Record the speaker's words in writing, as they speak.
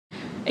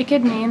It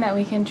could mean that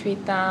we can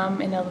treat them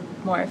in a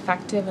more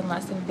effective and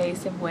less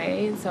invasive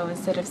way. So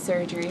instead of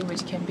surgery,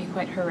 which can be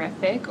quite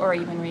horrific, or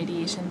even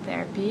radiation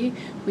therapy,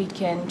 we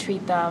can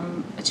treat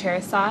them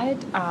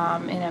chairside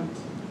in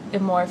a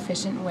more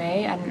efficient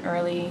way at an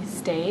early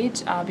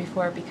stage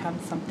before it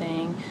becomes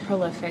something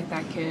prolific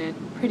that could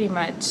pretty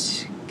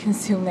much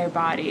consume their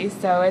bodies.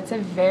 So it's a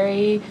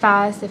very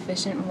fast,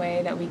 efficient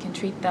way that we can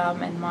treat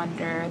them and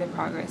monitor their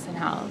progress and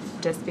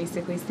health. Just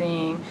basically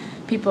seeing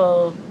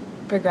people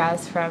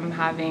progress from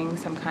having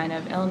some kind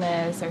of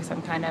illness or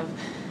some kind of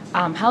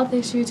health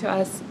issue to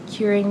us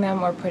curing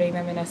them or putting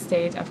them in a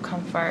state of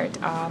comfort.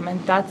 And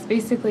that's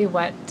basically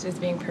what is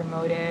being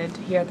promoted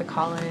here at the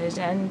college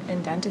and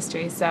in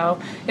dentistry. So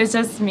it's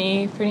just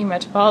me pretty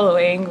much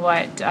following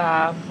what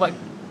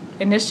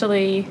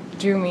initially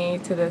drew me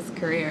to this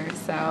career.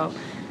 So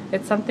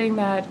it's something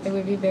that it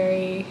would be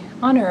very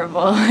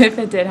honorable if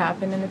it did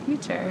happen in the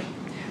future.